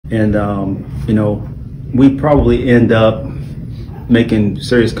And you know, we probably end up making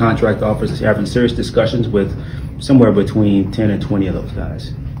serious contract offers, having serious discussions with somewhere between 10 and 20 of those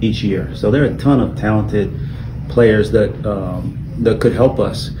guys each year. So there are a ton of talented players that that could help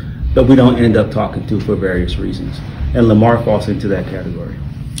us, but we don't end up talking to for various reasons. And Lamar falls into that category.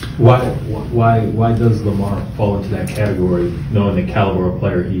 Why does Lamar fall into that category, knowing the caliber of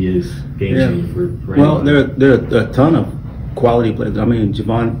player he is? For well, there are a ton of quality players. I mean,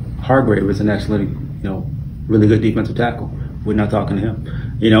 Javon Hargrave is an excellent, you know, really good defensive tackle. We're not talking to him,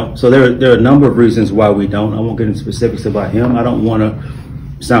 you know. So there are a number of reasons why we don't. I won't get into specifics about him. I don't want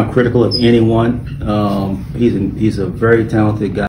to sound critical of anyone. He's a very talented guy.